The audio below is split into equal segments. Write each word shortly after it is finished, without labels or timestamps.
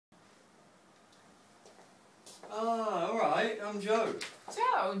I'm Joe.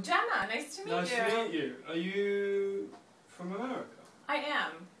 Joe, Jenna, nice to meet you. Nice to meet you. Are you from America? I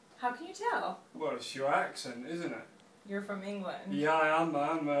am. How can you tell? Well, it's your accent, isn't it? You're from England. Yeah, I am.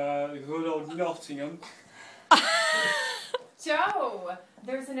 I'm good old Nottingham. Joe,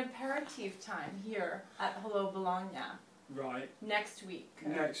 there's an aperitif time here at Hello Bologna. Right. Next week.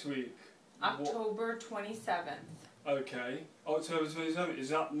 Next week. October 27th. Okay. October 27th. Is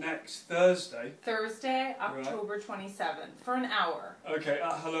that next Thursday? Thursday, October 27th, for an hour. Okay,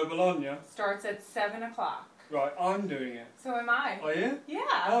 at Hello Bologna? Starts at 7 o'clock. Right, I'm doing it. So am I. Are you? Yeah.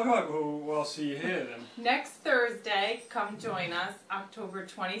 Oh, right. Well, I'll see you here then. Next Thursday, come join us, October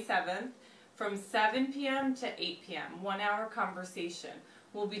 27th, from 7 p.m. to 8 p.m. 1 hour conversation.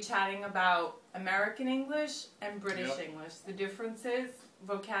 We'll be chatting about American English and British English. The differences,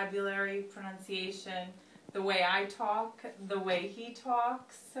 vocabulary, pronunciation, the way I talk, the way he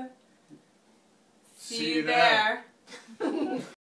talks. See you there.